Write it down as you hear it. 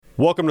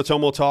Welcome to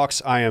Tomo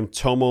Talks. I am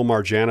Tomo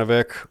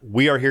Marjanovic.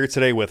 We are here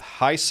today with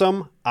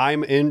Heissam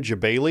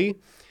Jebailey.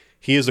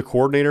 He is the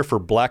coordinator for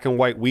Black and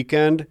White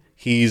Weekend.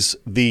 He's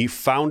the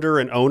founder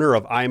and owner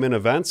of I'm In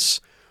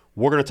Events.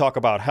 We're going to talk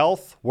about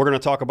health. We're going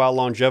to talk about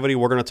longevity.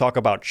 We're going to talk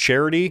about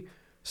charity.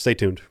 Stay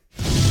tuned.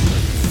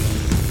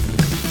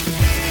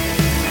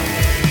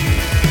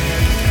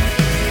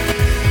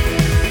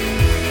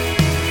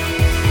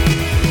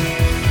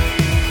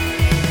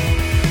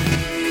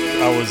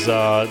 I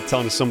was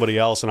telling somebody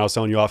else, and I was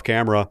telling you off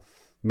camera,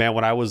 man,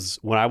 when I was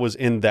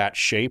in that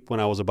shape, when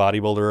I was a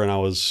bodybuilder and I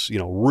was,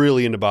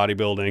 really into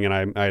bodybuilding,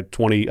 and I had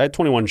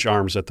 21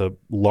 arms at the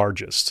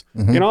largest.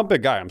 Mm-hmm. I'm a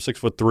big guy. I'm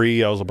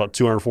 6'3". I was about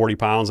 240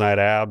 pounds. And I had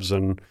abs,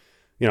 and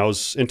it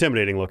was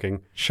intimidating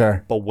looking.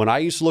 Sure. But when I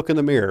used to look in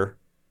the mirror,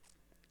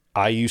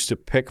 I used to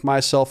pick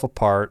myself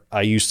apart.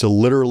 I used to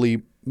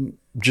literally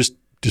just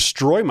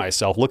destroy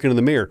myself looking in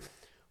the mirror.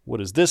 What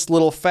is this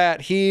little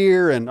fat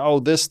here? And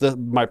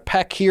my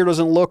pec here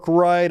doesn't look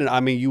right. And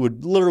I mean, you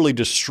would literally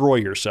destroy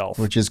yourself.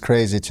 Which is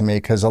crazy to me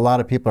because a lot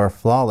of people are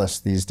flawless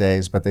these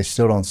days, but they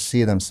still don't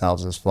see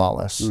themselves as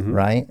flawless, mm-hmm.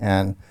 right?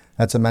 And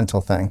that's a mental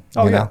thing.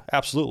 Oh yeah,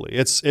 absolutely.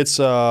 It's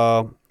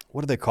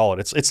what do they call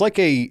it? It's like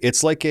a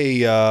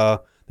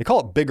they call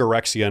it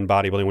bigorexia in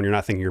bodybuilding when you're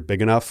not thinking you're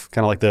big enough,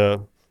 kind of like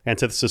the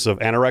antithesis of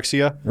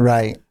anorexia.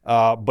 Right.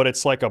 But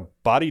it's like a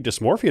body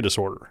dysmorphia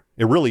disorder.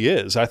 It really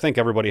is. I think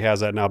everybody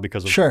has that now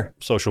because of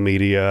social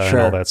media and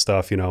all that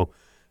stuff.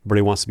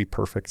 Everybody wants to be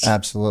perfect.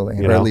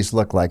 Absolutely. Or at least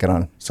look like it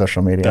on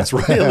social media. That's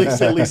right.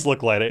 At least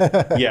look like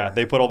it. Yeah.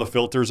 They put all the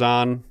filters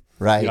on.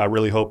 Right. I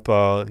really hope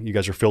you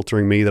guys are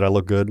filtering me that I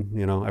look good.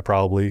 I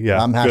probably,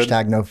 I'm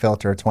hashtag no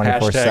filter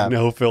 24/7. Hashtag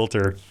no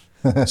filter.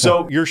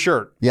 So your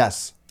shirt.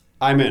 Yes.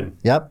 I'm in.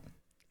 Yep.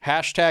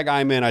 Hashtag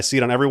I'm in. I see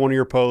it on every one of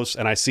your posts,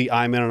 and I see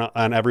I'm in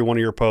on every one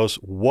of your posts.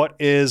 What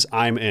is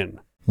I'm in?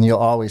 And you'll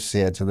always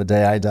see it to the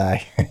day I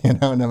die.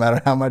 No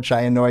matter how much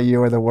I annoy you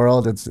or the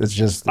world, it's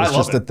just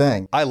a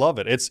thing. I love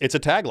it. It's a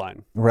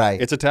tagline. Right.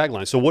 It's a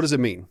tagline. So what does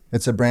it mean?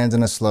 It's a brand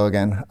and a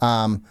slogan.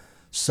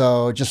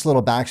 So just a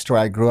little backstory.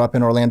 I grew up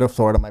in Orlando,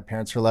 Florida. My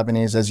parents are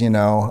Lebanese, as you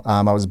know.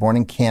 I was born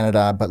in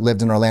Canada, but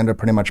lived in Orlando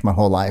pretty much my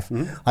whole life.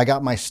 Mm-hmm. I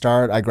got my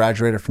start. I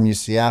graduated from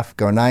UCF,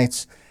 go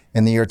Knights.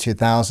 In the year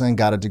 2000,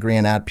 got a degree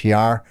in ad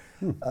PR.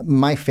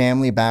 My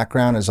family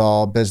background is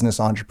all business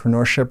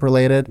entrepreneurship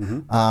related,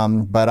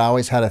 mm-hmm. But I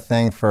always had a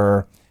thing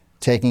for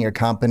taking a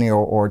company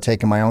or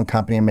taking my own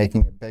company and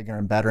making it bigger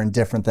and better and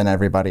different than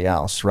everybody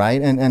else,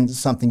 right? And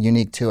something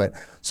unique to it.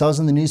 So I was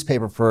in the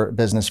newspaper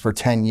business for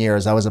 10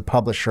 years. I was a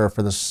publisher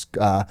for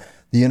the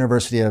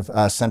University of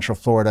Central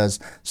Florida's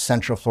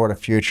Central Florida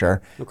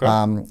Future.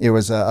 Okay. It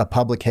was a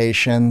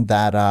publication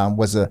that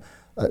was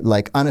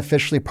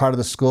unofficially part of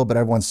the school, but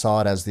everyone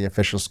saw it as the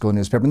official school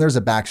newspaper. And there's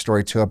a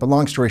backstory to it. But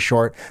long story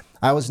short,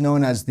 I was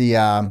known as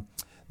the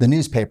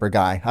newspaper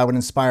guy. I would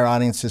inspire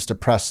audiences to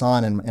press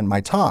on in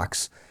my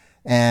talks.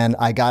 And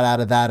I got out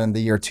of that in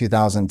the year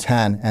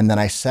 2010. And then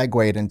I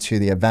segued into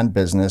the event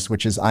business,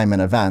 which is I'm In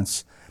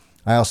Events.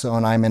 I also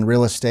own I'm In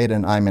Real Estate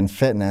and I'm In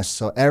Fitness.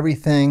 So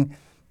everything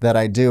that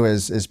I do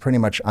is pretty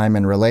much I'm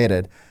In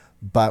related.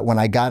 But when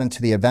I got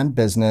into the event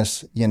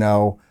business,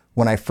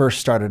 when I first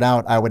started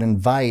out, I would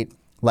invite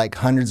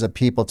hundreds of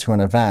people to an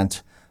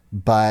event,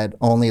 but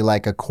only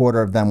a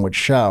quarter of them would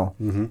show.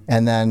 Mm-hmm.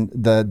 And then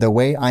the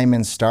way I'm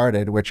In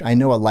started, which I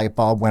know a light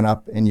bulb went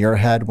up in your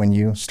head when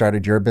you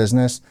started your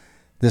business,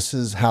 this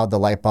is how the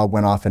light bulb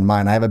went off in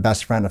mine. I have a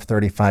best friend of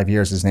 35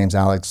 years. His name's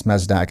Alex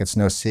Mezdak. It's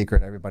no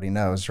secret. Everybody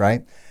knows,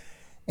 right?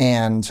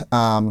 And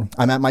I'm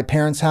at my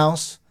parents'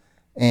 house,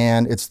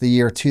 and it's the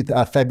year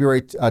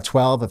February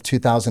 12 of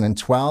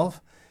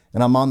 2012,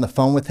 and I'm on the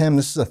phone with him.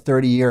 This is a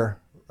 30-year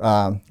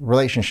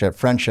relationship,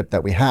 friendship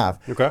that we have.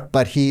 Okay.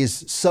 But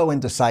he's so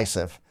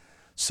indecisive.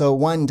 So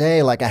one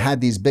day, I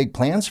had these big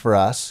plans for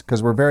us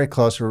because we're very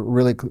close, we're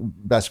really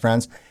best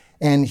friends,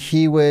 and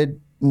he would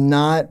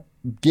not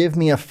give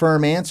me a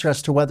firm answer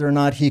as to whether or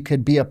not he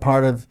could be a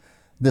part of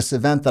this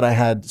event that I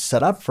had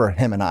set up for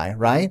him and I,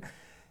 right?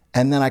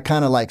 And then I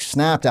kind of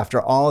snapped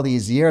after all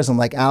these years. I'm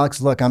like,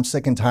 Alex, look, I'm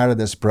sick and tired of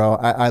this, bro.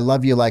 I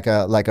love you like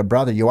a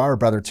brother. You are a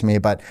brother to me,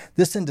 but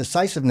this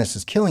indecisiveness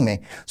is killing me.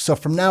 So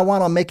from now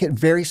on, I'll make it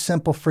very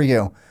simple for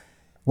you.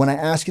 When I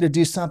ask you to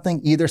do something,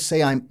 either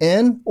say I'm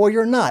in or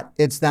you're not.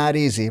 It's that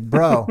easy,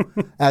 bro.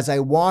 As I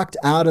walked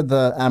out of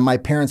my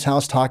parents'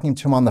 house talking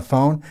to him on the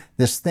phone,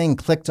 this thing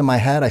clicked in my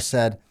head. I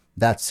said,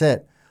 that's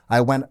it. I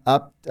went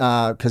up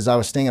because I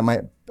was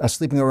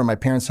sleeping over at my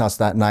parents' house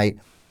that night.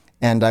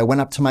 And I went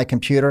up to my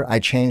computer. I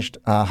changed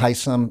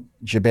Heissam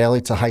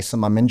Jebailey to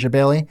Heissam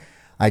Jebailey.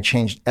 I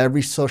changed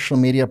every social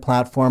media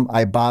platform.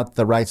 I bought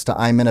the rights to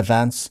I'm In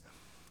Events.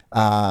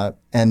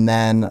 And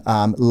then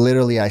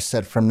literally I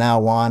said, from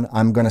now on,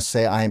 I'm going to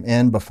say I'm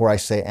in before I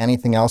say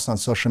anything else on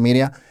social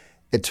media,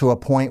 to a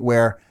point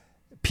where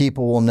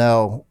people will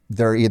know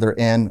they're either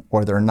in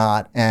or they're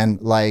not. And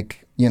 12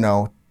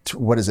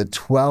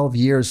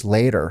 years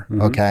later,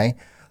 mm-hmm. okay,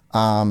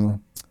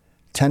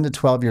 10 to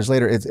 12 years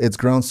later, it's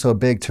grown so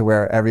big to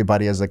where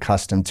everybody is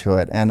accustomed to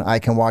it. And I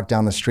can walk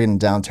down the street in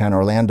downtown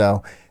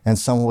Orlando and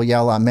someone will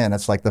yell, "I'm in."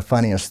 It's like the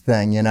funniest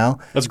thing, you know?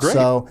 That's great.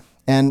 So,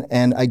 and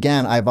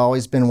again, I've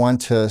always been one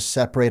to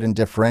separate and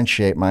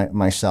differentiate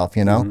myself,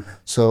 you know?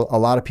 So a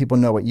lot of people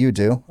know what you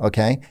do,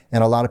 okay?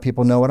 And a lot of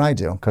people know what I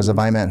do because of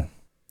I'm in.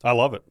 I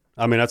love it.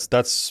 I mean,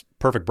 that's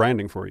perfect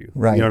branding for you.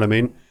 Right. You know what I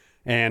mean?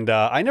 And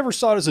I never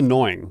saw it as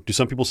annoying. Do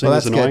some people say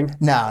it's annoying?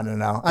 Good.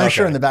 No. I'm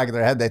sure in the back of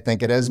their head they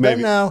think it is.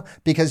 Maybe. But no,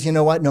 because you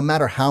know what? No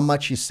matter how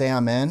much you say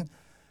I'm in,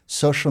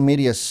 social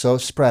media is so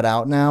spread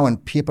out now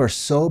and people are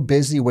so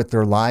busy with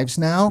their lives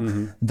now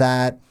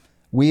that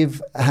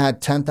we've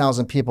had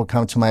 10,000 people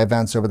come to my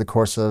events over the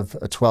course of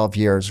 12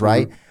 years,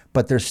 right?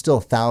 But there's still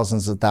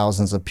thousands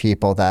of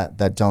people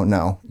that don't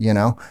know, you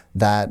know,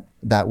 that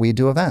we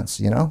do events,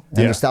 you know?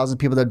 And there's thousands of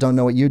people that don't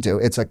know what you do.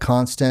 It's a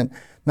constant,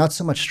 not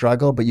so much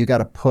struggle, but you got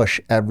to push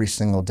every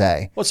single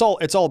day. Well,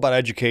 it's all about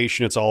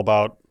education. It's all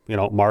about, you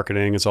know,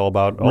 marketing. It's all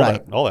about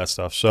all that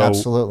stuff. So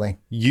absolutely.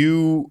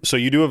 You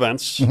do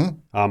events,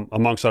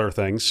 amongst other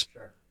things.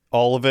 Sure.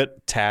 All of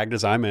it tagged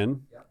as I'm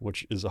in,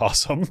 which is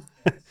awesome.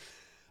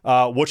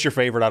 What's your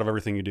favorite out of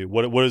everything you do?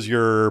 What is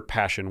your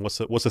passion? What's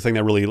the thing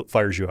that really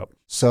fires you up?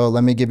 So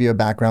let me give you a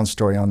background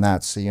story on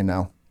that so you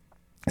know.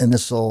 And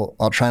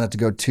I'll try not to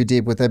go too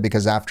deep with it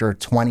because after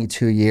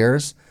 22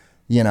 years,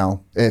 you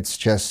know, it's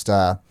just,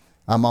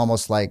 I'm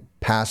almost like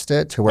past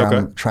it to where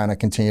I'm trying to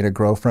continue to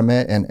grow from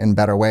it in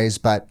better ways.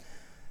 But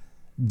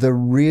the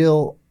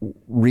real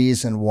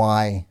reason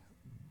why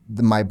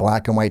my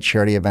black and white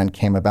charity event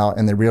came about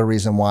and the real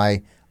reason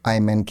why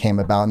I'm in came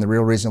about and the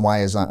real reason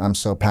why is I'm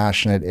so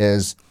passionate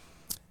is,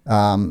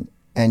 and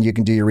you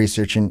can do your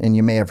research and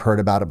you may have heard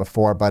about it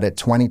before, but at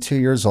 22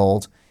 years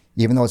old,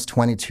 even though it's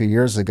 22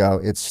 years ago,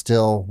 it's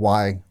still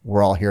why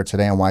we're all here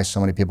today and why so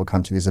many people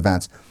come to these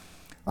events.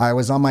 I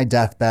was on my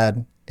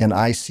deathbed in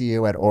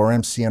ICU at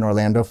ORMC in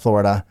Orlando,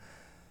 Florida.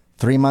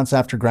 3 months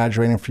after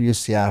graduating from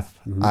UCF,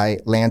 I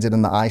landed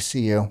in the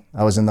ICU.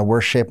 I was in the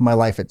worst shape of my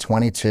life at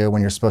 22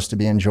 when you're supposed to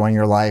be enjoying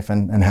your life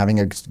and having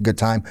a good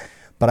time.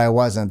 But I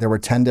wasn't. There were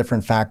 10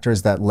 different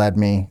factors that led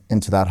me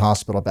into that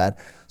hospital bed.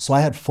 So I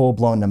had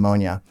full-blown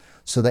pneumonia.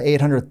 So the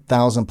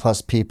 800,000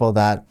 plus people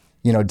that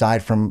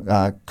died from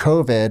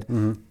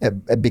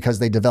COVID because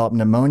they developed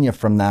pneumonia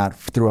from that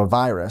through a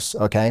virus,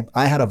 okay?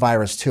 I had a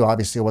virus too.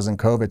 Obviously, it wasn't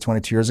COVID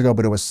 22 years ago,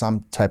 but it was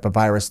some type of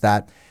virus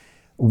that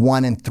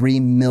 1 in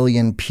 3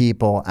 million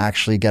people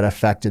actually get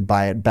affected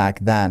by it back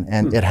then,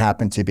 and it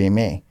happened to be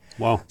me.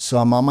 Wow. So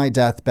I'm on my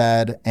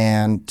deathbed,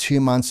 and 2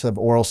 months of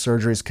oral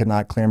surgeries could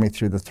not clear me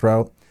through the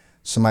throat.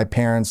 So my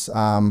parents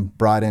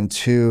brought in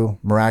 2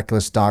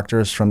 miraculous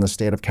doctors from the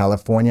state of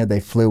California. They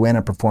flew in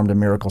and performed a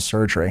miracle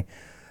surgery.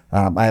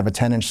 I have a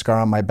 10-inch scar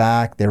on my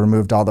back. They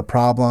removed all the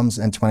problems,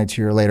 and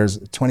 22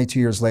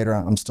 years later,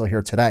 I'm still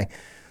here today.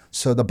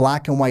 So the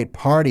black and white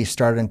party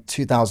started in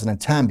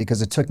 2010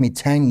 because it took me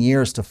 10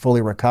 years to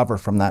fully recover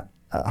from that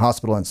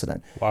hospital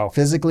incident,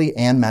 physically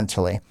and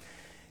mentally.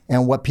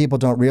 And what people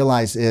don't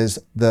realize is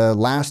the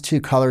last 2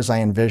 colors I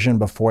envisioned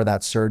before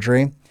that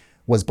surgery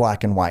was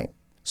black and white.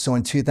 So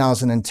in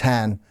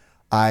 2010,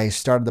 I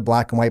started the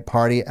Black and White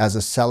Party as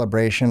a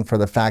celebration for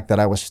the fact that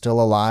I was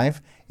still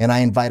alive. And I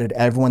invited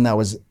everyone that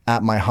was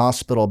at my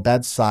hospital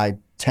bedside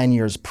 10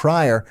 years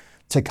prior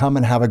to come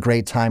and have a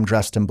great time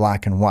dressed in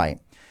black and white.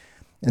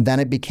 And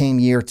then it became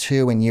year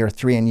 2 and year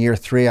 3. In year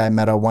 3, I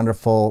met a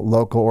wonderful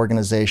local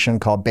organization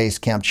called Base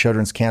Camp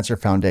Children's Cancer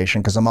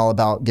Foundation because I'm all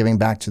about giving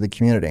back to the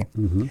community.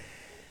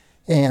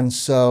 And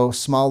so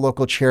small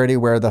local charity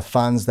where the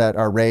funds that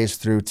are raised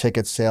through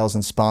ticket sales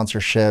and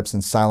sponsorships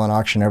and silent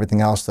auction,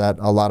 everything else that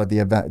a lot of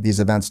these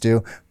events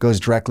do, goes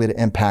directly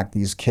to impact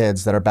these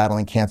kids that are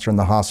battling cancer in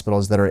the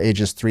hospitals that are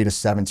ages 3 to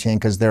 17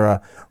 because they're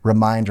a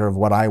reminder of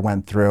what I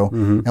went through.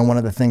 And one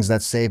of the things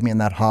that saved me in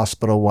that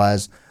hospital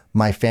was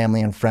my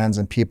family and friends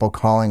and people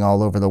calling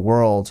all over the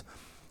world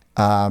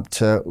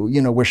to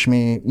wish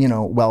me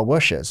well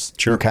wishes.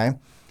 Sure. Okay.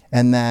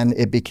 And then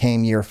it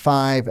became year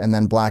 5, and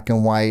then black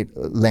and white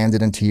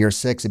landed into year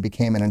 6. It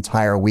became an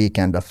entire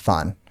weekend of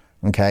fun,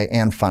 okay,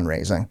 and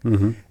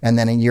fundraising. And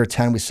then in year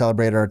 10, we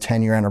celebrated our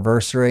 10-year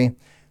anniversary,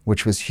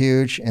 which was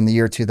huge. In the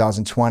year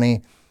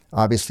 2020,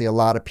 obviously a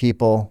lot of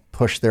people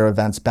pushed their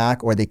events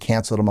back or they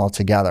canceled them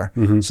altogether.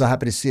 So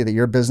happy to see that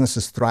your business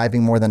is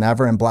thriving more than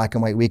ever and Black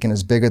and White Weekend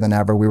is bigger than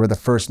ever. We were the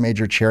first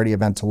major charity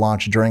event to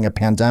launch during a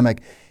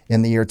pandemic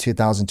in the year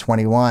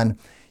 2021.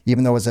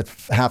 Even though it was at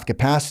half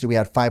capacity, we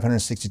had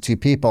 562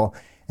 people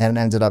and it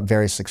ended up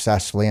very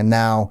successfully. And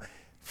now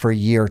for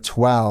year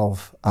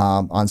 12,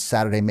 on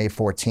Saturday, May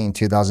 14,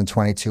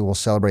 2022, we'll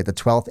celebrate the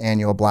 12th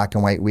annual Black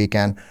and White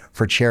Weekend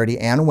for charity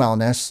and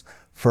wellness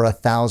for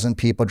 1,000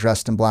 people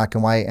dressed in black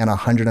and white and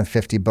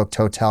 150 booked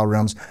hotel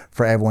rooms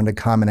for everyone to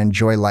come and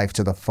enjoy life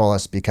to the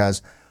fullest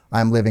because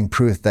I'm living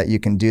proof that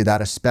you can do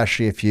that,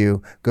 especially if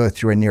you go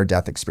through a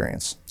near-death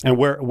experience. And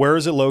where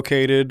is it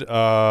located?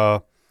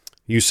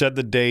 You said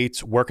the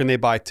dates. Where can they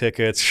buy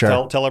tickets?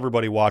 Sure. Tell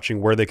everybody watching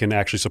where they can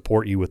actually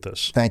support you with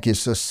this. Thank you.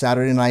 So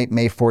Saturday night,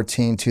 May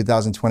 14,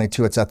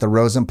 2022, it's at the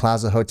Rosen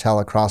Plaza Hotel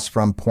across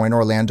from Point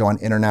Orlando on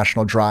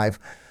International Drive.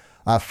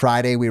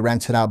 Friday, we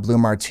rented out Blue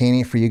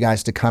Martini for you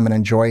guys to come and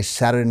enjoy.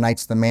 Saturday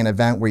night's the main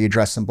event where you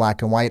dress in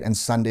black and white, and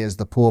Sunday is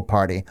the pool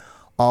party,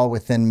 all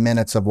within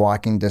minutes of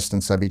walking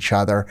distance of each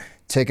other.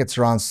 Tickets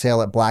are on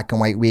sale at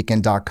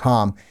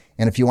blackandwhiteweekend.com.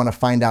 And if you want to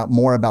find out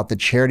more about the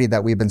charity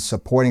that we've been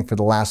supporting for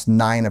the last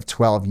 9 of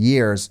 12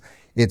 years,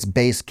 it's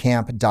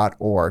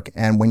basecamp.org.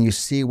 And when you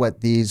see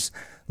what these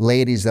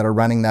ladies that are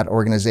running that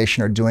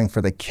organization are doing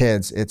for the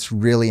kids, it's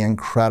really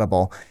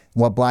incredible.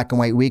 What Black and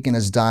White Weekend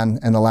has done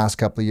in the last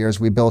couple of years,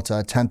 we built a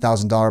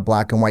 $10,000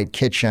 black and white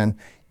kitchen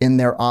in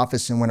their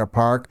office in Winter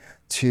Park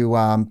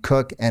to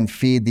cook and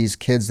feed these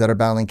kids that are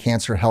battling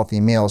cancer healthy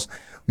meals.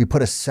 We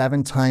put a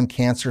 7-time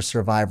cancer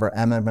survivor,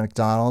 Emma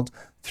McDonald,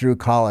 through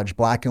college.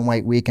 Black and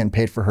White Weekend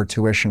paid for her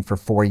tuition for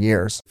 4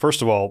 years.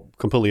 First of all,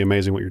 completely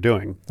amazing what you're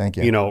doing. Thank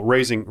you. You know,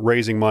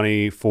 raising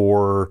money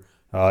for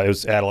it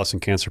was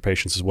adolescent cancer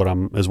patients is what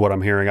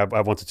I'm hearing.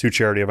 I've went to 2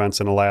 charity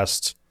events in the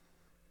last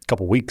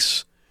couple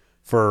weeks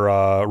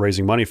for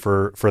raising money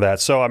for that.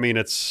 So I mean,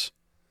 it's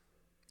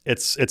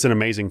an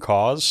amazing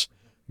cause.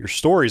 Your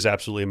story is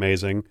absolutely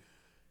amazing.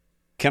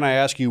 Can I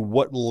ask you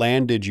what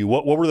landed you?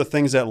 What were the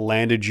things that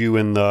landed you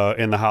in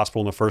the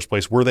hospital in the first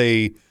place? Were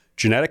they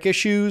genetic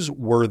issues?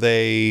 Were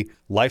they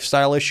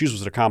lifestyle issues?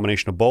 Was it a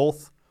combination of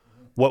both?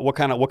 What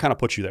kind of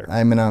put you there?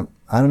 I mean, I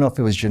don't know if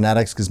it was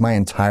genetics because my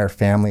entire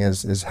family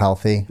is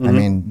healthy. I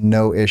mean,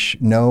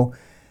 no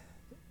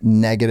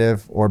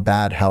negative or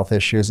bad health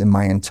issues in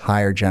my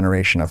entire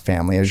generation of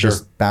family. It was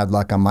just bad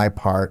luck on my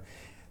part.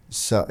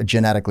 So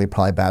genetically,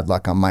 probably bad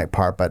luck on my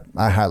part, but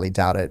I highly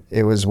doubt it.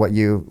 It was what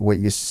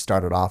you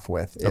started off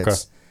with.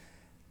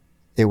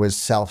 It was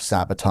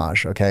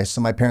self-sabotage, okay?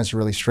 So my parents were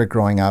really strict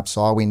growing up,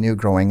 so all we knew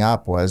growing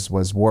up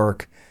was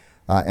work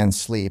and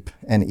sleep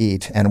and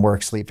eat, and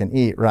work, sleep, and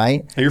eat,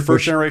 right? Are you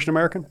first-generation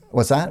American?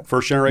 What's that?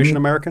 First-generation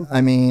American?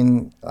 I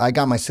mean, I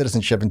got my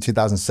citizenship in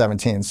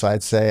 2017, so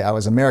I'd say I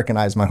was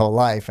Americanized my whole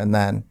life and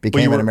then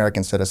became an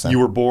American citizen. You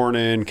were born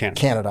in Canada?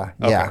 Canada,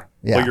 okay.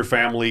 Yeah. But your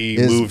family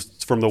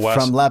moved from the West?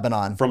 From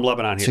Lebanon. From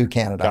Lebanon here. To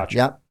Canada, Gotcha.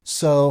 Yep.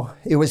 So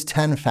it was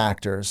 10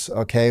 factors,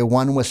 okay?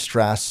 One was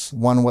stress.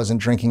 One wasn't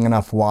drinking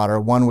enough water.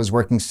 One was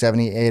working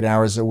 78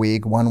 hours a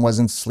week. One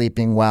wasn't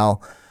sleeping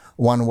well.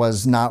 One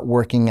was not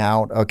working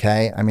out,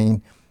 okay? I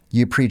mean,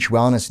 you preach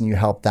wellness and you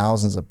help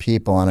thousands of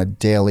people on a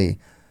daily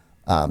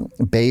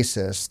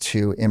basis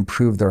to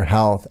improve their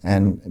health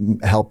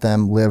and help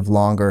them live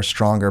longer,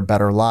 stronger,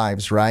 better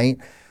lives, right?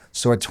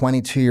 So at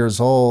 22 years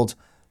old,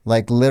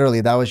 like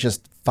literally that was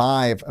just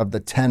 5 of the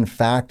 10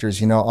 factors,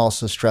 you know,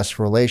 also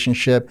stressful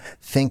relationship,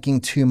 thinking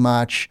too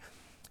much,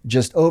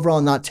 just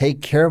overall not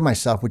take care of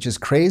myself, which is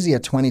crazy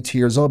at 22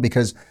 years old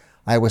because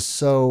I was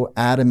so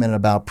adamant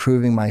about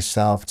proving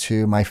myself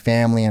to my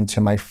family and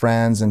to my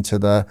friends and to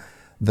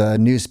the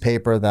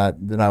newspaper that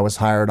I was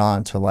hired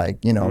on to,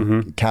 like, you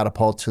know,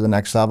 catapult to the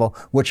next level,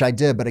 which I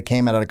did, but it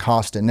came at a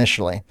cost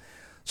initially.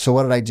 So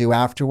what did I do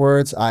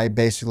afterwards? I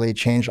basically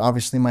changed,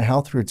 obviously, my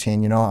health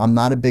routine. You know, I'm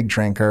not a big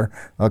drinker,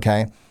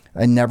 okay?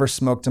 I never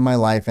smoked in my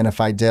life, and if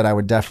I did, I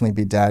would definitely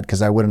be dead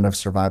because I wouldn't have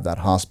survived that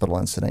hospital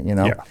incident, you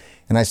know? Yeah.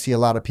 And I see a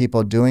lot of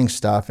people doing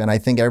stuff, and I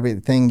think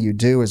everything you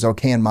do is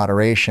okay in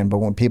moderation, but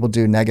when people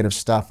do negative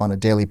stuff on a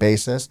daily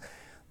basis,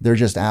 they're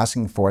just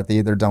asking for it. They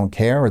either don't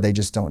care or they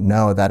just don't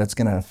know that it's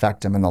going to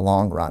affect them in the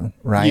long run,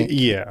 right?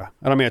 Yeah.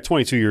 And I mean, at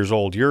 22 years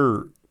old,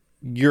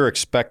 you're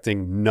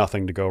expecting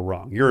nothing to go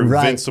wrong. You're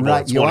invincible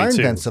at 22. You are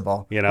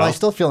invincible. You know? Well, I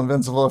still feel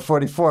invincible at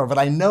 44, but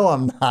I know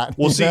I'm not.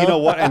 Well, you know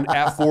what? And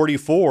at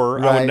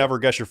 44, I would never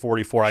guess you're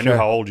 44. I knew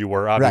how old you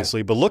were,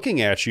 obviously. But looking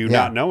at you,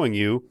 not knowing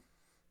you,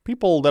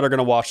 people that are going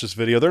to watch this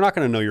video, they're not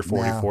going to know you're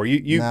 44. No,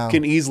 you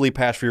can easily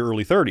pass for your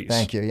early 30s.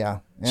 Thank you, yeah.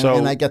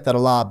 And I get that a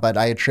lot, but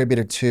I attribute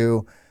it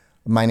to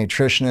my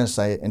nutritionist,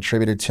 I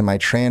attributed to my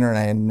trainer,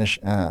 and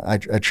I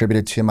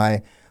attributed to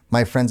my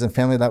friends and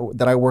family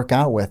that I work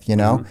out with, you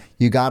know?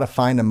 You got to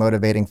find a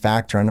motivating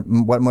factor.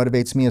 And what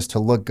motivates me is to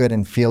look good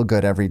and feel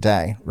good every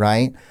day,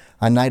 right?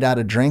 A night out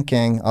of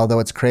drinking, although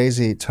it's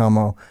crazy,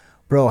 Tomo,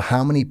 bro,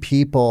 how many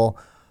people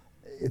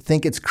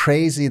think it's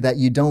crazy that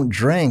you don't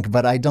drink,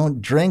 but I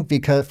don't drink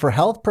because for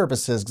health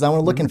purposes, because I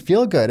want to look and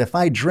feel good. If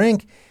I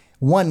drink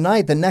one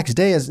night, the next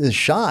day is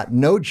shot.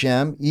 No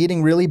gym,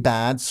 eating really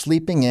bad,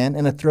 sleeping in,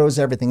 and it throws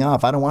everything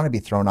off. I don't want to be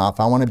thrown off.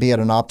 I want to be at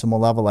an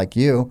optimal level like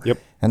you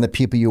and the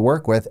people you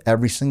work with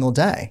every single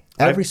day.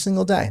 Every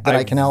single day that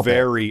I can help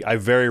I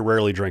very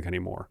rarely drink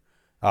anymore.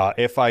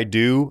 If I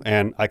do,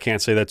 and I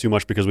can't say that too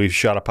much because we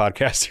shot a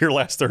podcast here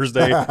last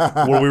Thursday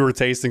where we were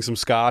tasting some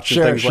scotch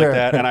and things like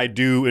that, and I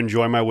do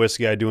enjoy my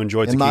whiskey. I do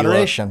enjoy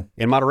tequila.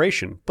 In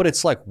moderation. But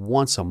it's like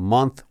once a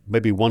month,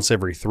 maybe once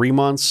every 3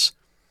 months.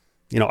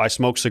 You know, I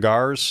smoke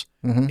cigars.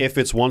 If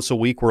it's once a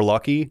week, we're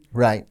lucky.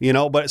 Right. You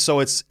know, but so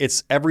it's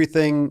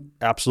everything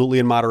absolutely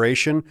in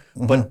moderation,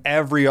 but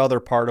every other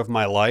part of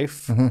my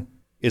life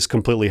is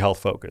completely health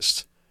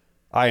focused.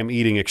 I am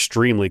eating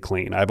extremely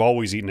clean. I've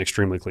always eaten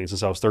extremely clean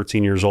since I was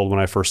 13 years old when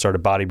I first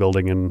started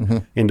bodybuilding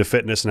and into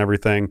fitness and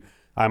everything.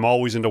 I'm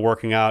always into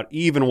working out,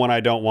 even when I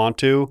don't want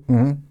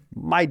to.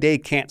 My day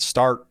can't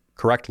start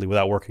correctly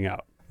without working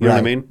out. You know what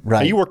I mean? Right.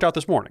 And you worked out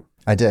this morning.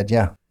 I did,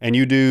 yeah. And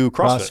you do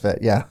CrossFit. CrossFit,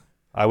 yeah.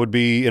 I would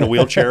be in a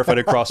wheelchair if I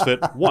did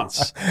CrossFit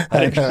once.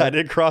 I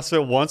did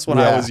CrossFit once when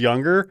I was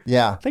younger.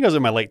 Yeah. I think I was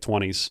in my late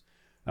 20s.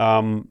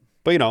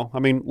 But, you know, I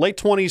mean, late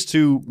 20s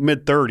to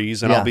mid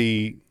 30s, and I'll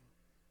be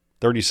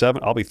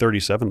 37. I'll be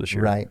 37 this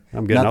year. Right.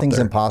 I'm getting Nothing's up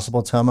there.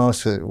 impossible, Tomo.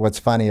 So what's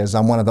funny is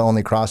I'm one of the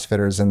only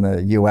CrossFitters in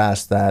the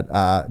U.S. that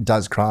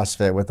does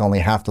CrossFit with only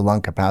half the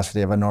lung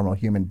capacity of a normal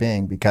human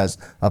being because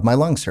of my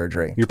lung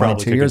surgery. You're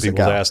probably kicking people's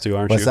ass too,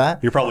 aren't you? What's that?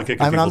 You're probably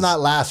kicking I mean, I'm people's...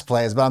 not last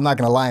place, but I'm not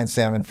going to lie and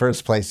say I'm in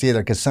first place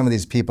either because some of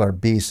these people are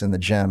beasts in the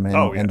gym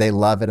and they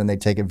love it and they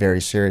take it very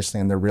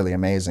seriously and they're really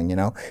amazing, you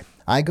know?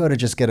 I go to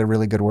just get a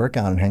really good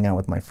workout and hang out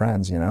with my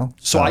friends, you know?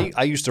 So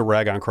I used to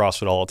rag on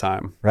CrossFit all the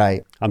time.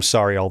 Right. I'm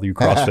sorry, all you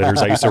CrossFitters.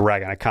 I used to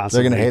rag on it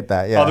constantly. They're going to hate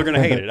that, yeah. Oh, they're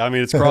going to hate it. I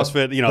mean, it's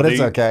CrossFit, you know. But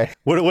it's okay.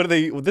 What do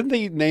they, didn't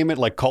they name it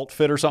like Cult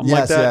Fit or something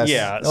like that?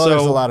 Yes. Yeah. Oh,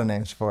 there's a lot of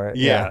names for it.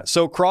 Yeah.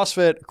 So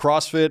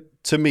CrossFit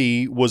to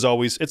me was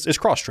always, it's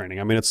cross training.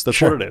 I mean, that's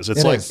what it is.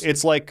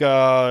 It's like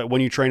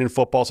when you train in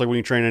football, it's like when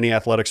you train in any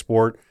athletic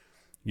sport.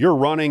 You're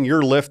running,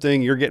 you're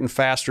lifting, you're getting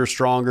faster,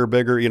 stronger,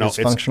 bigger. You know, it's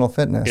functional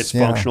fitness. It's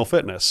functional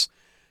fitness.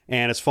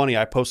 And it's funny,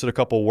 I posted a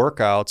couple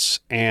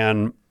workouts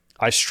and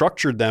I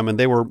structured them and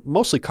they were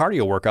mostly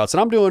cardio workouts. And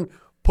I'm doing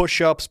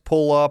push-ups,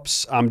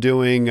 pull-ups. I'm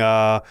doing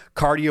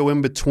cardio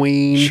in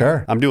between.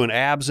 Sure. I'm doing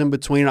abs in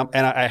between.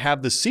 And I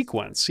have the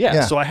sequence.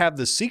 Yeah. So I have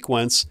the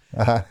sequence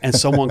and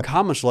someone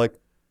comments like,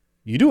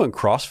 you doing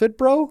CrossFit,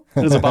 bro?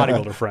 And it's a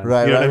bodybuilder friend.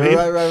 Right, you know what I mean?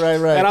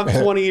 right. And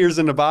I'm 20 years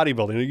into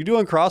bodybuilding. Are you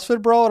doing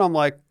CrossFit, bro? And I'm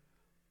like,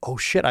 oh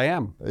shit, I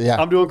am.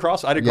 Yeah. I'm doing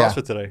CrossFit. I did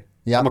CrossFit today.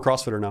 Yeah. I'm a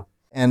CrossFitter now.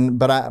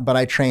 But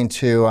I train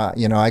too.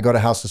 You know, I go to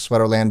House of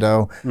Sweat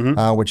Orlando,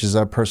 which is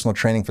a personal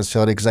training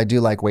facility because I do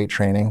like weight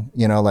training.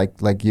 You know,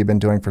 like you've been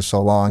doing for so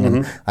long.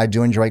 And I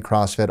do enjoy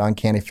CrossFit.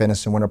 Uncanny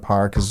Fitness in Winter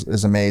Park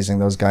is amazing.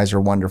 Those guys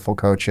are wonderful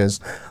coaches.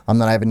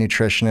 Then I have a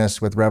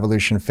nutritionist with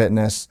Revolution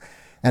Fitness,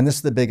 and this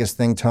is the biggest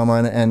thing,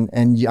 Toma.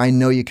 And I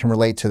know you can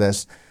relate to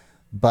this,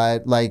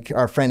 but like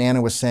our friend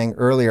Anna was saying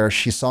earlier,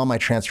 she saw my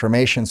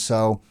transformation.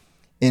 So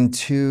in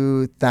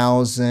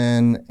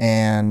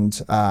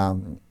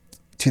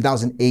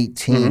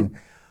 2018,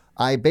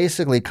 I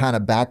basically kind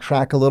of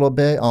backtrack a little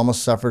bit,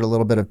 almost suffered a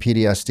little bit of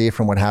PTSD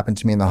from what happened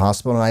to me in the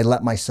hospital, and I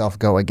let myself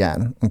go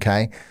again,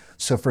 okay?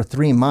 So for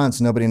 3 months,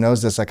 nobody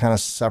knows this, I kind of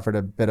suffered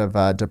a bit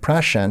of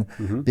depression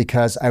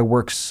because I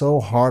worked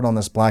so hard on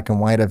this black and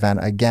white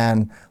event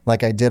again,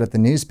 like I did at the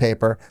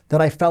newspaper,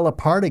 that I fell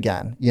apart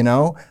again, you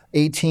know,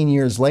 18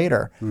 years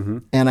later.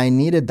 And I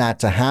needed that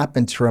to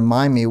happen to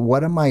remind me,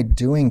 what am I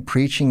doing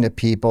preaching to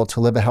people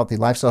to live a healthy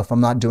lifestyle if I'm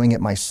not doing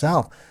it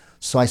myself?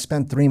 So I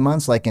spent 3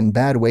 months like in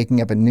bed,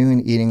 waking up at noon,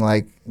 eating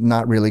like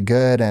not really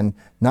good and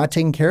not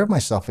taking care of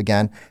myself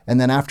again. And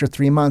then after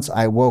 3 months,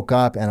 I woke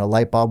up and a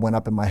light bulb went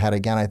up in my head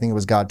again. I think it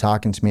was God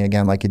talking to me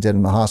again, like he did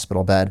in the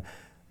hospital bed.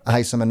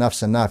 Heissam,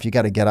 enough's enough. You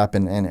got to get up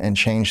and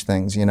change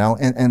things, you know?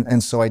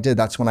 And so I did.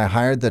 That's when I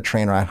hired the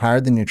trainer. I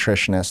hired the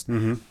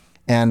nutritionist.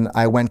 And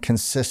I went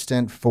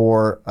consistent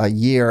for a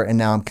year. And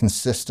now I'm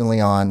consistently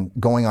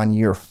going on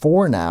year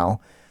 4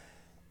 now.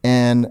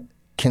 And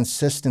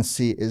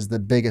consistency is the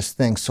biggest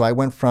thing. So I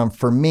went from,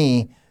 for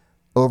me,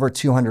 over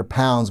 200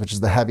 pounds, which is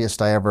the heaviest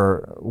I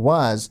ever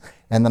was.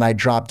 And then I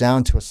dropped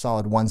down to a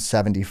solid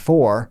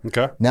 174.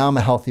 Okay. Now I'm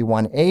a healthy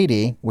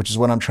 180, which is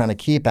what I'm trying to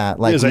keep at.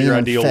 Like, is that your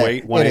ideal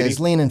weight, 180? It is,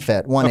 lean and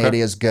fit.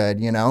 180 is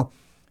good, you know,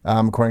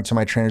 according to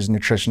my trainer's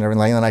nutrition and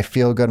everything. And I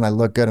feel good and I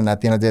look good. And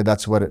at the end of the day,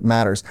 that's what it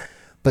matters.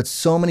 But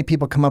so many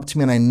people come up to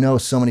me, and I know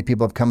so many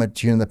people have come up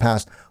to you in the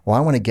past, well, I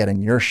want to get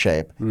in your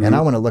shape and I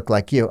want to look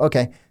like you.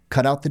 Okay,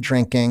 cut out the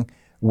drinking,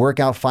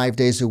 work out 5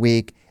 days a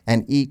week,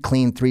 and eat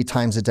clean 3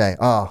 times a day.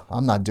 Oh,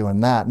 I'm not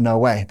doing that. No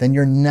way. Then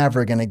you're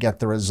never going to get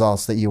the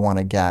results that you want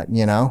to get,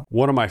 you know?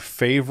 One of my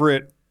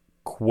favorite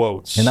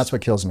quotes. And that's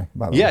what kills me,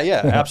 by the way.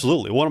 Yeah,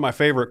 absolutely. One of my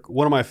favorite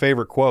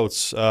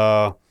quotes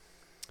from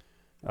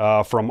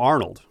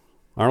Arnold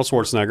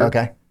Schwarzenegger.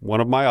 Okay.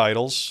 One of my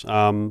idols.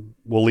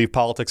 We'll leave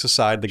politics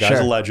aside. The guy's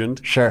a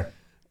legend. Sure.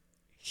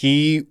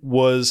 He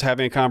was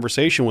having a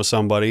conversation with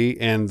somebody,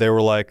 and they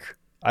were like,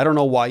 I don't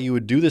know why you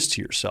would do this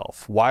to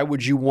yourself. Why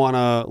would you want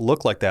to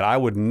look like that? I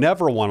would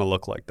never want to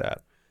look like that.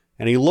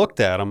 And he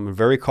looked at him and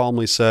very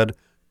calmly said,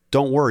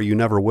 don't worry, you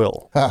never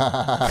will.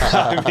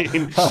 I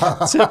mean,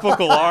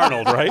 typical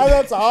Arnold, right?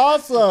 That's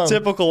awesome.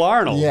 Typical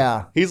Arnold.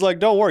 Yeah. He's like,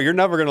 don't worry, you're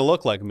never going to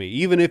look like me.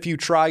 Even if you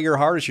try your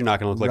hardest, you're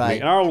not going to look like me.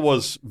 And Arnold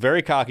was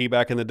very cocky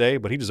back in the day,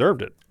 but he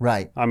deserved it.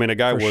 Right. I mean, the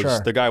guy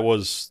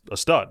was a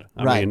stud.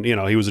 I mean, you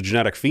know, he was a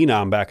genetic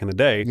phenom back in the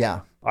day. Yeah.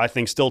 I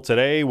think still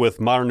today with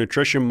modern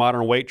nutrition,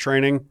 modern weight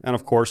training, and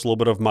of course a little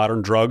bit of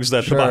modern drugs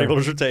that the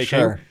bodybuilders are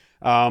taking.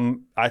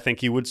 I think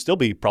he would still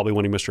be probably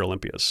winning Mr.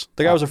 Olympias.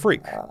 The guy was a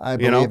freak. I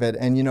believe it.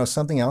 And you know,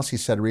 something else he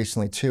said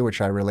recently too,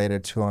 which I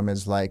related to him,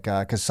 is like,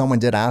 because someone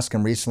did ask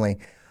him recently,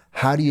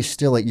 how do you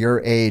still at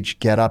your age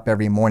get up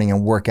every morning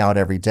and work out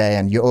every day?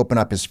 And you open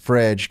up his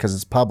fridge because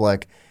it's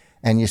public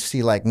and you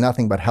see like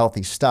nothing but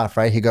healthy stuff,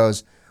 right? He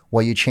goes,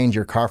 well, you change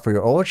your car for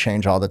your oil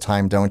change all the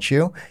time, don't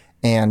you?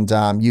 And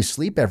you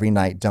sleep every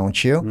night,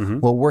 don't you? Mm-hmm.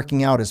 Well,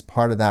 working out is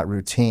part of that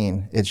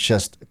routine. It's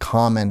just a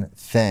common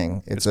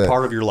thing. It's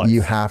part of your life.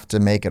 You have to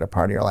make it a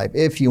part of your life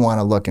if you want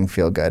to look and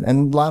feel good.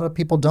 And a lot of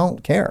people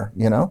don't care,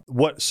 you know?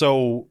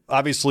 So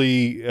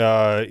obviously,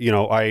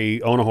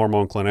 I own a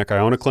hormone clinic. I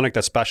own a clinic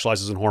that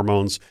specializes in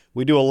hormones.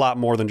 We do a lot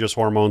more than just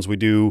hormones. We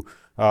do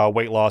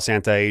weight loss,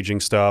 anti-aging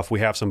stuff. We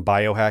have some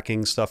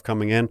biohacking stuff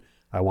coming in.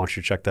 I want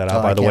you to check that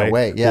out, by the way. I can't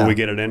wait, yeah. When we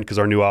get it in, because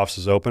our new office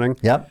is opening.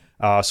 Yep.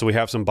 So we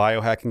have some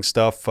biohacking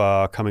stuff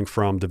coming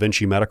from Da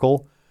Vinci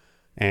Medical,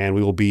 and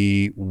we will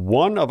be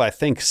one of, I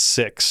think,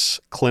 6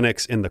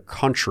 clinics in the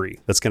country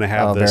that's going to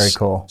have this very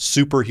cool.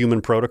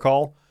 superhuman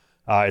protocol.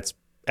 It's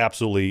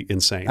absolutely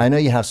insane. I know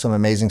you have some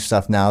amazing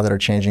stuff now that are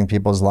changing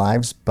people's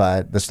lives,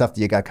 but the stuff that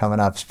you got coming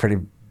up is pretty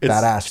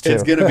badass too.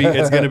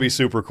 It's gonna be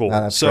super cool.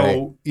 That's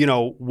so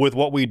great. With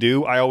what we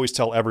do, I always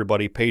tell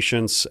everybody,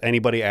 patients,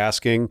 anybody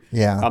asking,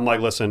 I'm like,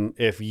 listen,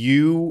 if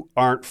you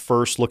aren't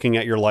first looking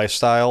at your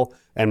lifestyle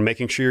and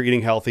making sure you're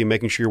eating healthy,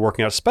 making sure you're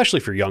working out, especially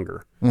if you're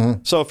younger.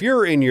 Mm-hmm. So if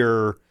you're in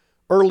your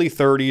early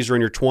 30s or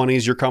in your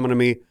 20s, you're coming to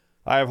me,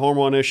 I have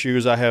hormone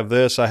issues, I have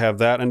this, I have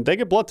that, and they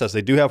get blood tests.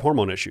 They do have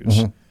hormone issues.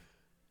 Mm-hmm.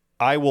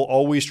 I will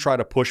always try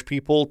to push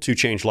people to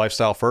change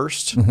lifestyle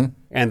first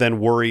and then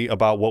worry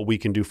about what we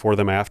can do for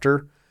them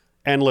after.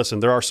 And listen,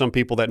 there are some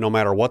people that no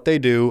matter what they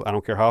do, I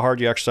don't care how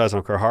hard you exercise, I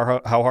don't care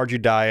how hard you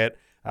diet,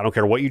 I don't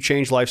care what you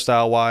change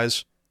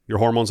lifestyle-wise, your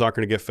hormones aren't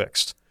going to get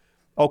fixed.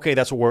 Okay,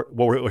 that's what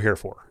we're here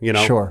for.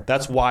 Sure.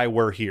 That's why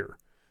we're here.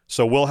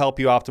 So we'll help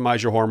you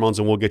optimize your hormones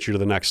and we'll get you to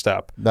the next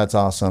step. That's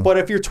awesome. But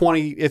if you're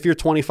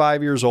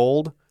 25 years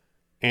old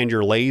and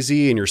you're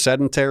lazy and you're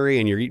sedentary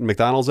and you're eating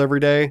McDonald's every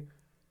day,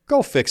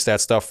 go fix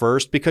that stuff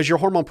first, because your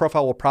hormone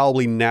profile will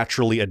probably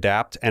naturally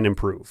adapt and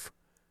improve.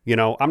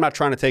 I'm not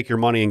trying to take your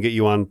money and get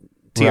you on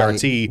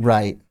TRT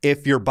right.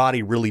 if your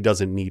body really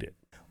doesn't need it.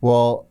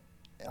 Well,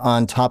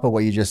 on top of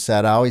what you just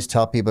said, I always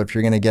tell people if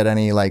you're going to get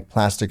any like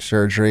plastic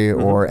surgery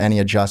or any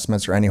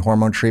adjustments or any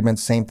hormone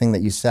treatments, same thing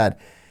that you said,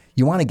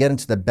 you want to get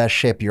into the best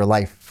shape of your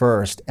life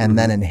first and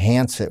then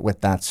enhance it with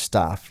that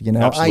stuff.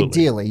 Absolutely.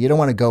 Ideally, you don't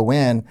want to go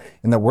in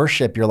the worst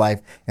shape of your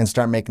life and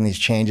start making these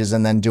changes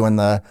and then doing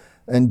the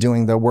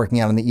working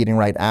out and the eating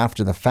right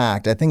after the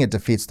fact. I think it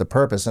defeats the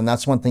purpose. And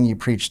that's one thing you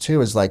preach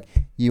too, is like,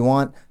 you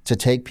want to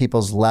take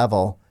people's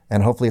level,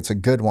 and hopefully it's a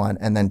good one,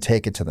 and then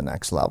take it to the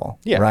next level.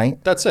 Yeah,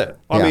 right. That's it.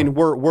 I mean,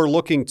 we're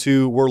looking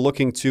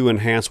to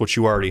enhance what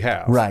you already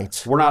have.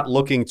 Right. We're not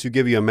looking to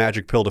give you a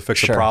magic pill to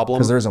fix a problem,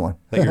 because there isn't one.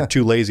 that you're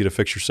too lazy to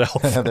fix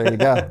yourself. There you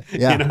go.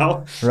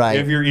 Yeah. Right.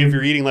 If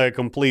you're eating like a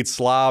complete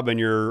slob and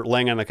you're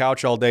laying on the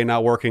couch all day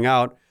not working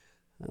out,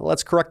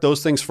 let's correct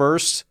those things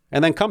first,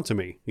 and then come to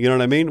me. You know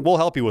what I mean? We'll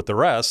help you with the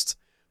rest,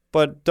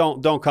 but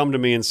don't come to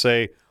me and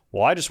say,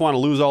 well, I just want to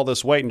lose all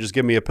this weight and just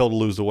give me a pill to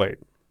lose the weight.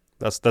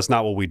 That's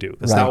not what we do.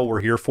 That's not what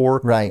we're here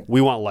for. Right. We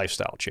want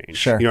lifestyle change.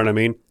 Sure. You know what I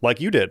mean? Like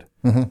you did.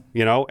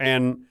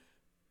 And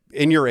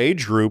in your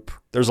age group,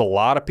 there's a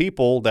lot of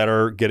people that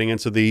are getting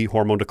into the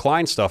hormone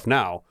decline stuff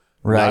now.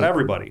 Right. Not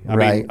everybody. I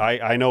mean,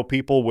 I know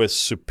people with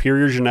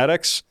superior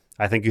genetics.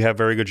 I think you have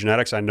very good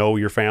genetics. I know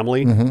your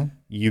family.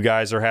 You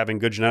guys are having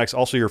good genetics.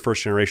 Also, you're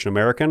first generation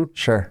American.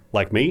 Sure.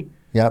 Like me.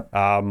 Yep.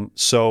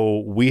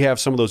 So we have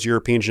some of those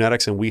European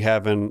genetics, and we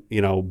haven't,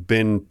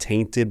 been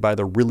tainted by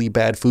the really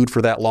bad food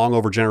for that long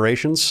over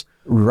generations.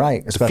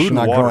 Right. Especially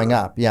not growing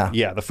up. Yeah.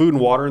 Yeah. The food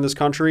and water in this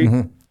country,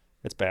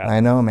 it's bad. I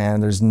know, man.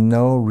 There's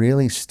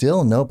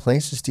still no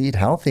places to eat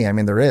healthy. I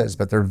mean, there is,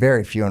 but they're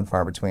very few and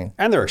far between.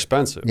 And they're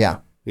expensive. Yeah.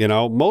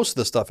 Most of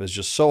the stuff is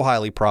just so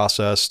highly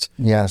processed.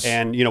 Yes.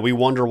 And, we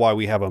wonder why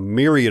we have a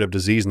myriad of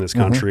disease in this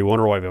country. We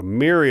wonder why we have a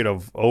myriad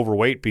of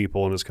overweight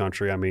people in this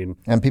country. I mean.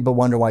 And people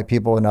wonder why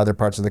people in other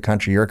parts of the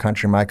country, your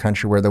country, my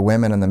country, where the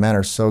women and the men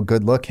are so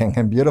good looking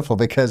and beautiful,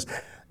 because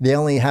they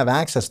only have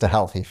access to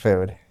healthy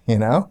food,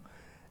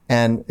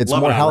 And it's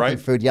Lebanon, more healthy right?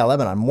 food. Yeah,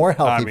 Lebanon. More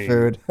healthy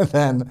food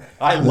than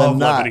I love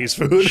Lebanese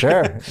food.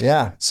 Sure,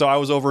 yeah. So I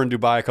was over in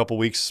Dubai a couple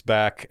weeks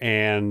back,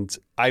 and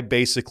I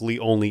basically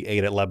only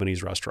ate at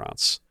Lebanese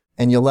restaurants.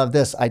 And you'll love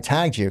this. I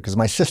tagged you because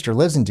my sister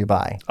lives in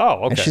Dubai. Oh,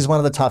 okay. And she's one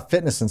of the top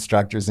fitness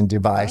instructors in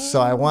Dubai.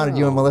 So I wanted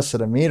you and Melissa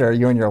to meet her,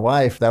 you and your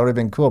wife. That would have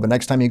been cool. But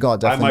next time you go, I'll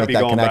definitely make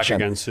that connection. I might be going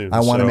back again soon. I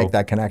want to make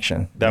that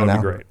connection. That would be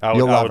great.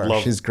 You'll love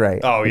her. She's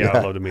great. Oh, yeah,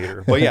 I'd love to meet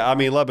her. But yeah, I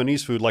mean,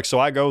 Lebanese food, so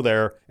I go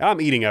there, and I'm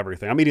eating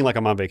everything. I'm eating like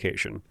I'm on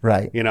vacation.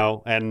 Right.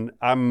 And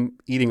I'm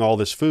eating all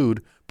this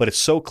food, but it's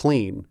so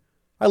clean.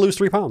 I lose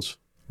 3 pounds.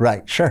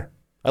 Right, sure.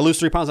 I lose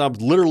 3 pounds. I'm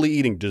literally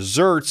eating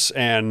desserts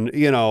and,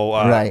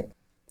 right.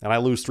 And I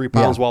lose 3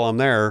 pounds while I'm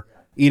there,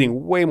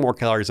 eating way more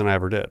calories than I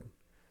ever did.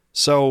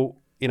 So,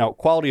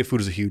 quality of food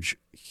is a huge,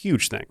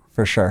 huge thing.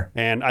 For sure.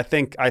 And I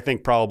think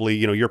probably,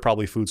 your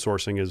probably food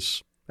sourcing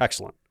is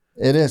excellent.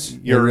 It is.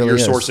 You're really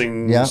is.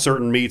 sourcing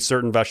certain meats,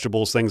 certain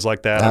vegetables, things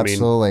like that.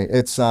 Absolutely.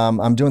 It's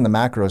I'm doing the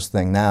macros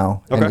thing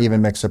now, and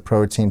even mix of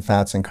protein,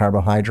 fats, and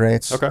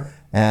carbohydrates. Okay.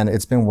 And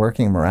it's been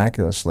working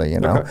miraculously.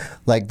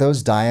 Like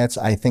those diets,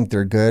 I think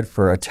they're good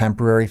for a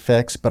temporary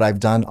fix. But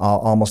I've done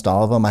almost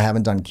all of them. I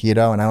haven't done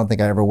keto, and I don't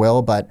think I ever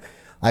will. But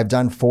I've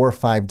done 4 or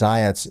 5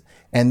 diets,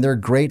 and they're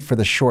great for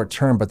the short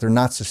term, but they're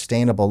not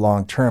sustainable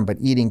long term. But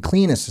eating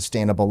clean is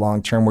sustainable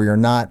long term, where you're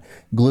not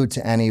glued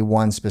to any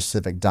one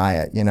specific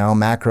diet.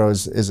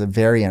 Macros is a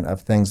variant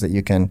of things that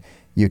you can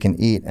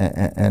eat,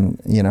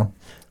 and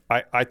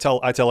I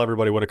tell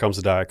everybody when it comes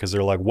to diet, because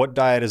they're like, what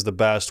diet is the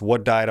best?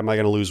 What diet am I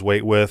going to lose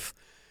weight with?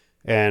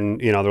 And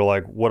they're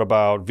like, what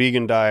about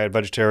vegan diet,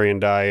 vegetarian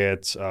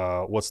diet?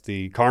 What's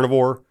the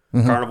carnivore?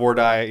 Carnivore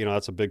diet,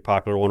 that's a big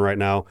popular one right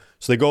now.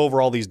 So they go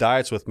over all these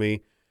diets with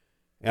me,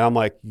 and I'm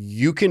like,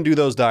 you can do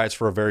those diets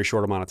for a very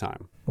short amount of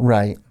time.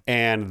 Right.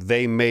 And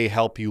they may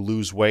help you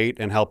lose weight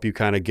and help you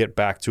kind of get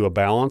back to a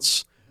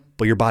balance,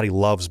 but your body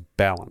loves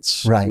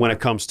balance. Right. When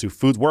it comes to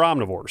food. We're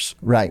omnivores.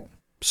 Right.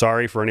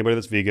 Sorry for anybody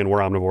that's vegan. We're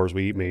omnivores.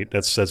 We eat meat.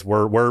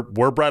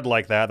 We're bred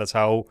like that. That's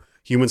how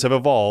humans have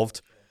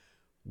evolved.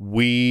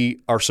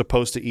 We are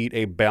supposed to eat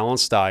a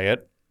balanced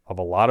diet of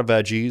a lot of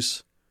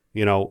veggies,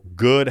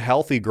 good,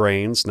 healthy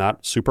grains,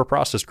 not super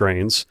processed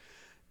grains,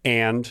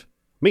 and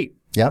meat.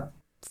 Yep.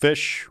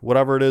 Fish,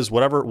 whatever it is,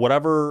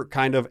 whatever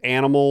kind of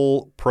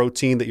animal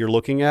protein that you're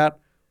looking at,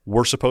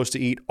 we're supposed to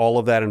eat all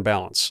of that in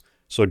balance.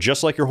 So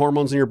just like your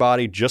hormones in your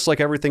body, just like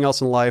everything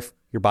else in life,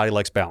 your body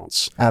likes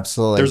balance.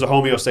 Absolutely. There's a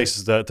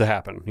homeostasis to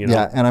happen.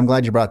 Yeah, and I'm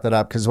glad you brought that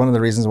up, because one of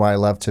the reasons why I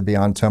love to be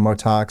on Tomo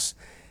Talks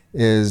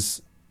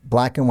is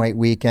Black and White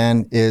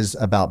Weekend is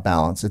about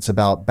balance. It's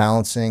about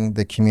balancing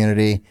the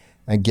community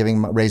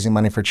and raising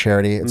money for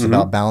charity. It's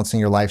about balancing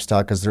your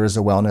lifestyle, because there is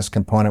a wellness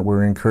component where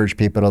we encourage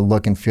people to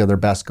look and feel their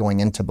best going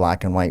into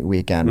Black and White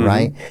Weekend,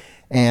 right?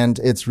 And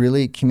it's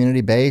really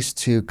community-based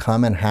to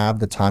come and have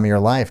the time of your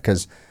life,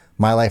 because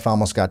my life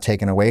almost got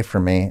taken away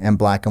from me, and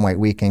Black and White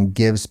Weekend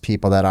gives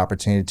people that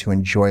opportunity to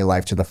enjoy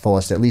life to the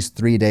fullest, at least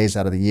 3 days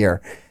out of the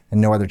year. And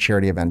no other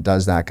charity event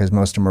does that, because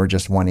most of them are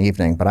just one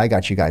evening. But I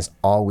got you guys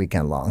all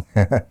weekend long.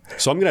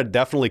 So I'm going to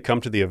definitely come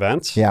to the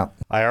event. Yeah.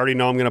 I already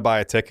know I'm going to buy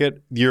a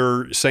ticket.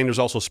 You're saying there's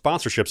also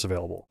sponsorships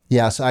available.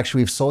 Yeah. So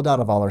actually, we've sold out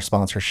of all our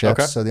sponsorships.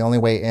 Okay. So the only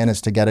way in is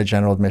to get a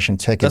general admission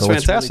ticket. That's but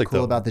what's fantastic, really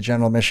cool though. about the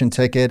general admission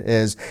ticket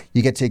is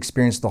you get to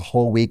experience the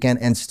whole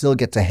weekend and still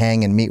get to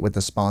hang and meet with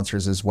the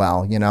sponsors as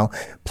well.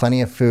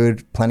 Plenty of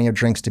food, plenty of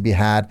drinks to be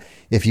had.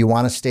 If you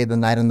want to stay the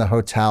night in the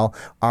hotel,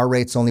 our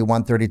rate's only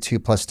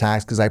 $132 plus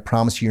tax, because I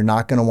promise you're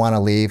not going to want to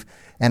leave.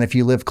 And if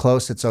you live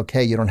close, it's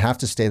okay. You don't have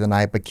to stay the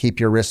night, but keep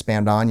your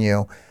wristband on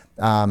you,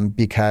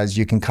 because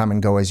you can come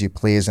and go as you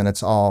please, and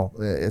it's all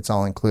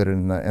included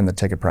in the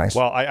ticket price.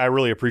 Well, I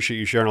really appreciate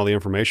you sharing all the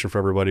information for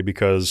everybody,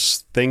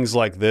 because things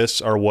like this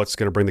are what's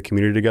going to bring the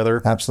community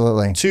together.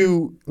 Absolutely.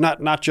 To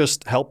not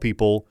just help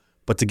people,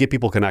 but to get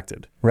people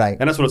connected. Right.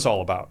 And that's what it's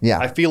all about. Yeah.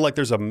 I feel like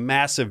there's a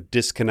massive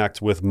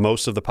disconnect with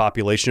most of the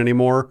population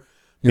anymore.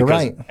 You're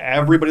because right.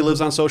 Everybody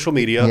lives on social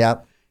media.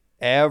 Yep.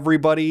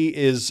 Everybody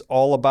is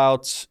all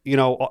about, they're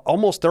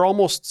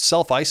almost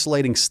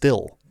self-isolating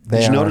still.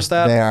 Did you notice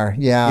that? They are,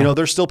 yeah.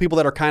 There's still people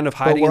that are kind of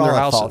hiding in their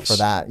houses. We're all at fault for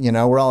that.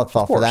 We're all at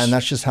fault for that. And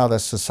that's just how the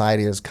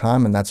society has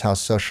come, and that's how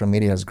social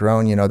media has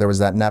grown. There was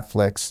that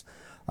Netflix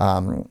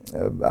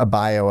a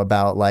bio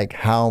about like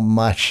how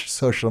much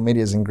social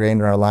media is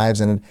ingrained in our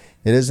lives, and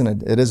it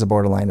is a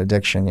borderline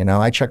addiction.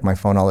 I check my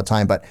phone all the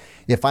time, but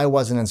if I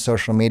wasn't in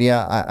social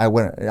media,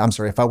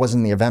 if I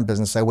wasn't in the event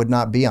business, I would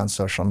not be on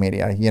social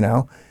media,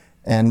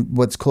 And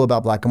what's cool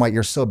about Black and White,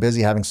 you're so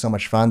busy having so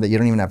much fun that you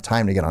don't even have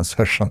time to get on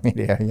social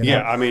media.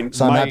 Yeah, I mean,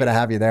 so I'm happy to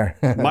have you there.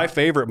 my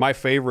favorite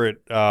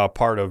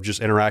part of just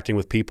interacting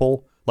with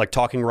people, like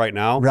talking right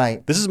now.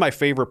 Right. This is my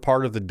favorite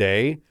part of the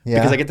day,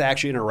 because I get to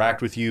actually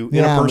interact with you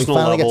in a personal level. We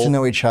finally get to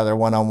know each other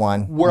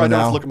one-on-one. Where I don't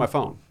have to look at my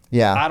phone.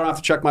 Yeah. I don't have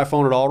to check my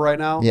phone at all right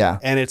now. Yeah.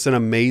 And it's an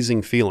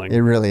amazing feeling. It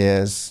really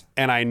is.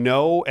 And I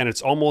know, and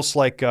it's almost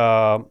like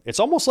a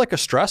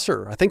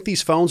stressor. I think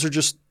these phones are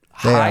just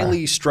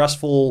highly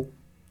stressful.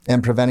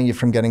 And preventing you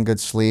from getting good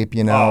sleep,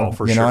 Oh,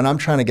 for sure. And I'm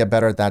trying to get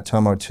better at that,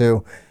 Tomo,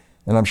 too.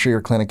 And I'm sure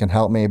your clinic can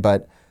help me,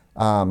 but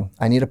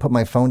I need to put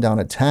my phone down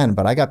at 10,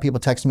 but I got people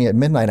texting me at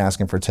midnight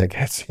asking for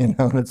tickets, and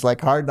it's like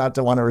hard not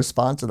to want to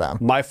respond to them.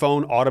 My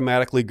phone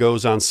automatically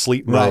goes on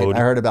sleep mode. Right, I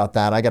heard about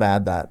that. I got to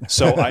add that.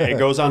 So it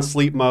goes on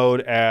sleep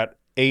mode at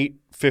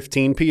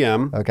 8:15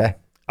 p.m. Okay.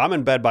 I'm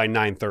in bed by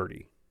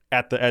 9:30.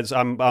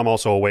 I'm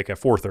also awake at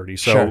 4:30.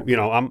 So,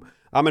 Sure.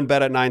 I'm in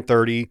bed at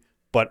 9:30,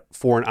 but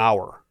for an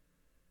hour.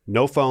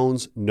 No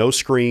phones, no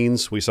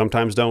screens. We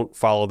sometimes don't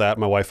follow that,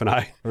 my wife and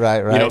I.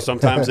 Right.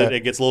 Sometimes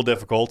it gets a little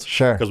difficult.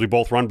 Sure. Because we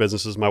both run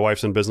businesses. My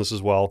wife's in business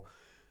as well.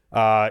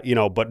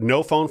 But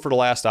no phone for the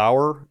last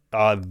hour.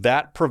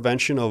 That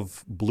prevention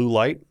of blue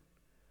light,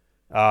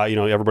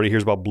 everybody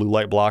hears about blue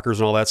light blockers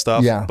and all that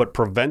stuff. Yeah. But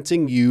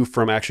preventing you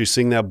from actually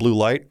seeing that blue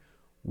light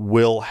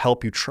will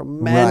help you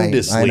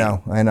tremendously. Right.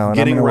 I know. And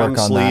Getting I'm REM work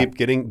on sleep,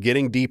 that.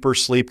 getting deeper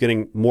sleep,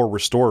 getting more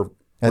restorative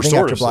I We're think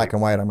sort after of black asleep.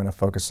 and white, I'm going to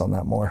focus on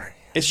that more.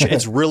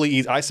 It's really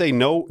easy. I say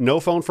no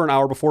phone for an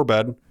hour before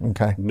bed.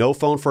 Okay. No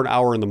phone for an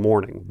hour in the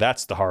morning.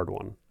 That's the hard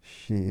one.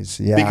 Jeez,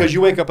 yeah. Because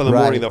you wake up in the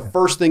morning, the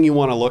first thing you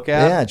want to look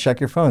at, Yeah, check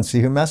your phone,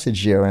 see who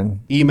messaged you,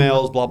 and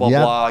emails, blah, blah,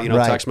 Yep, blah, you know,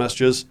 right. text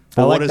messages. I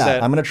But like what is that.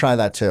 that? I'm going to try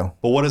that too.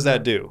 But what does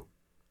that do?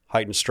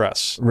 Heightened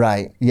stress.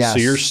 Right. Yes. So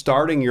you're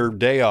starting your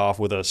day off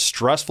with a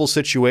stressful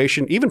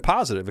situation, even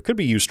positive. It could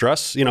be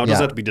eustress. You know, it doesn't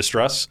Yeah. have to be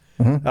distress.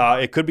 Mm-hmm.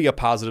 It could be a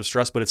positive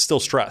stress, but it's still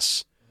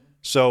stress.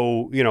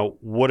 So, you know,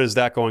 what is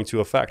that going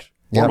to affect?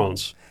 Yep.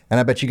 Hormones. And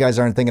I bet you guys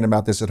aren't thinking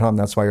about this at home.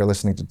 That's why you're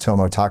listening to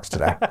Tomo Talks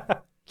today.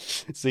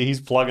 See,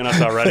 he's plugging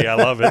us already. I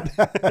love it.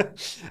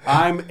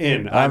 I'm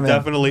in. I'm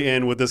definitely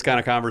in with this kind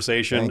of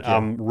conversation. Thank you.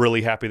 I'm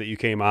really happy that you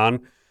came on.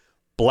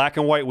 Black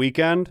and White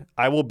Weekend,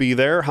 I will be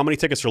there. How many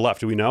tickets are left?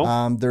 Do we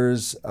know?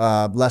 There's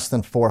less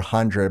than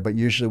 400, but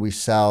usually we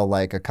sell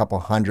like a couple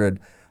hundred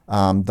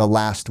the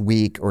last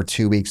week or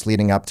 2 weeks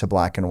leading up to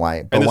Black and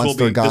White. But And this once will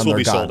they're be- gone, this will they're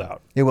be gone. sold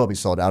out. It will be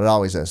sold out. It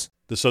always is.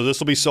 So this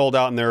will be sold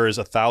out, and there is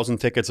 1,000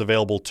 tickets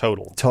available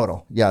total.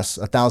 Total. Yes.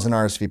 1,000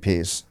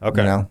 RSVPs.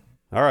 Okay. You know?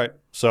 All right.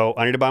 So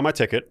I need to buy my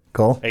ticket.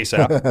 Cool.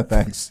 ASAP.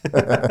 Thanks.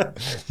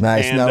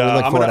 Nice. And no, we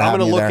look I'm forward to gonna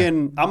having you look there.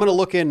 in. I'm gonna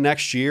look in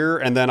next year,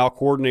 and then I'll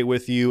coordinate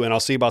with you, and I'll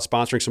see about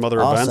sponsoring some other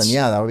Awesome. events.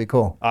 Yeah, that would be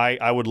cool.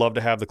 I would love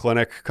to have the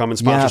clinic come and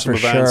sponsor Yeah, some for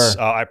events.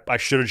 sure. I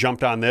should have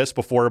jumped on this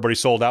before everybody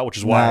sold out, which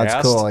is why I That's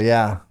asked. cool.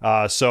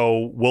 Yeah.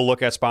 So we'll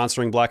look at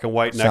sponsoring Black and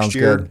White next Sounds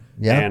year. good.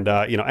 Yeah.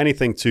 And you know,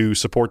 anything to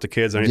support the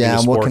kids, anything Yeah, to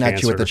and support we'll connect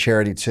cancer. you with the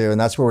charity too.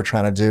 And that's what we're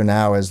trying to do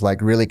now is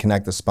like really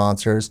connect the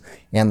sponsors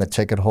and the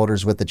ticket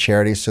holders with the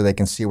charity so they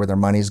can see where their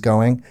money's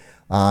going.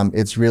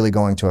 It's really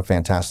going to a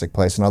fantastic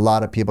place. And a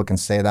lot of people can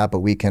say that, but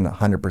we can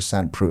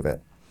 100% prove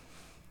it.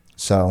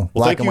 So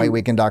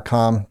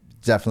blackandwhiteweekend.com,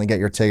 definitely get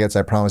your tickets.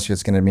 I promise you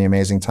it's going to be an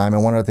amazing time.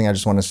 And one other thing I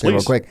just want to say real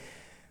Please. quick.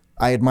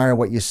 I admire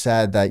what you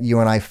said, that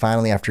you and I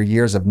finally, after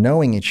years of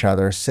knowing each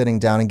other, sitting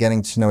down and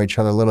getting to know each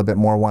other a little bit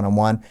more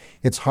one-on-one.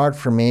 It's hard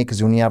for me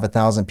because when you have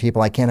 1,000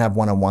 people, I can't have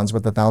one-on-ones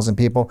with 1,000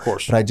 people. Of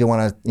course. But I do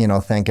want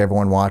to, thank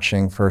everyone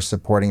watching for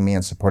supporting me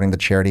and supporting the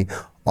charity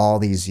all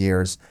these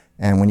years.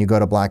 And when you go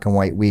to Black and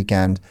White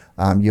Weekend,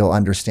 you'll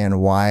understand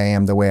why I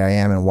am the way I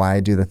am and why I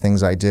do the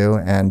things I do.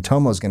 And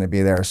Tomo's going to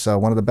be there. So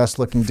one of the best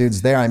looking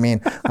dudes there. I mean,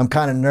 I'm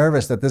kind of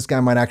nervous that this guy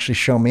might actually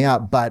show me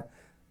up, but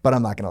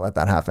I'm not going to let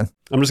that happen.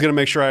 I'm just going to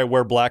make sure I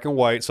wear black and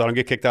white so I don't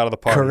get kicked out of the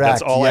party. Correct.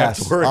 That's all I have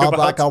to worry all about.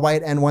 black, all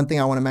white. And one thing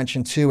I want to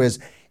mention too is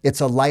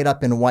it's a light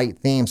up in white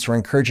theme. So we're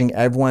encouraging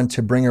everyone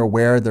to bring or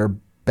wear their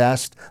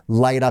best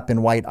light up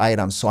in white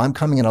items. So I'm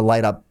coming in a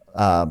light up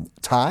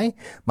tie.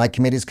 My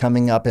committee's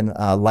coming up in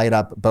light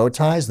up bow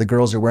ties. The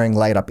girls are wearing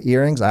light up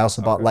earrings. I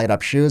also bought light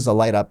up shoes, a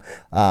light up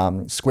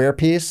square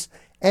piece.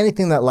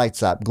 Anything that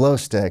lights up, glow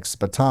sticks,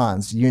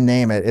 batons, you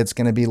name it, it's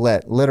going to be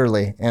lit,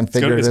 literally and It's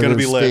going to figuratively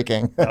be lit.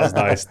 speaking. That was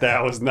nice.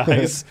 That was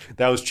nice.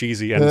 That was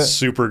cheesy and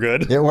super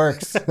good. It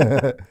works.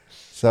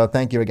 So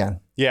thank you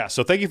again. Yeah.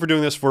 So thank you for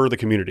doing this for the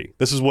community.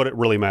 This is what it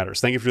really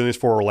matters. Thank you for doing this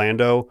for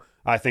Orlando.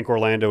 I think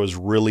Orlando is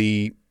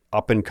really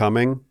up and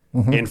coming.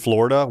 In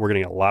Florida, we're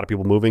getting a lot of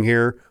people moving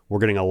here. We're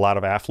getting a lot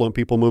of affluent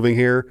people moving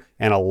here,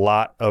 and a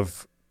lot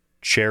of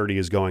charity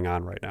is going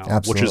on right now,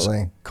 which is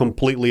Absolutely.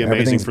 completely amazing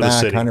Everything's for the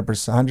back, city.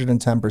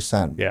 100%,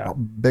 110%. Yeah.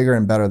 Bigger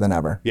and better than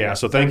ever. Yeah.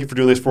 So thank you for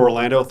doing this for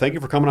Orlando. Thank you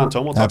for coming on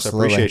Tomo Talks.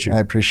 Absolutely. I appreciate you. I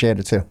appreciate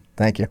it too.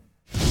 Thank you.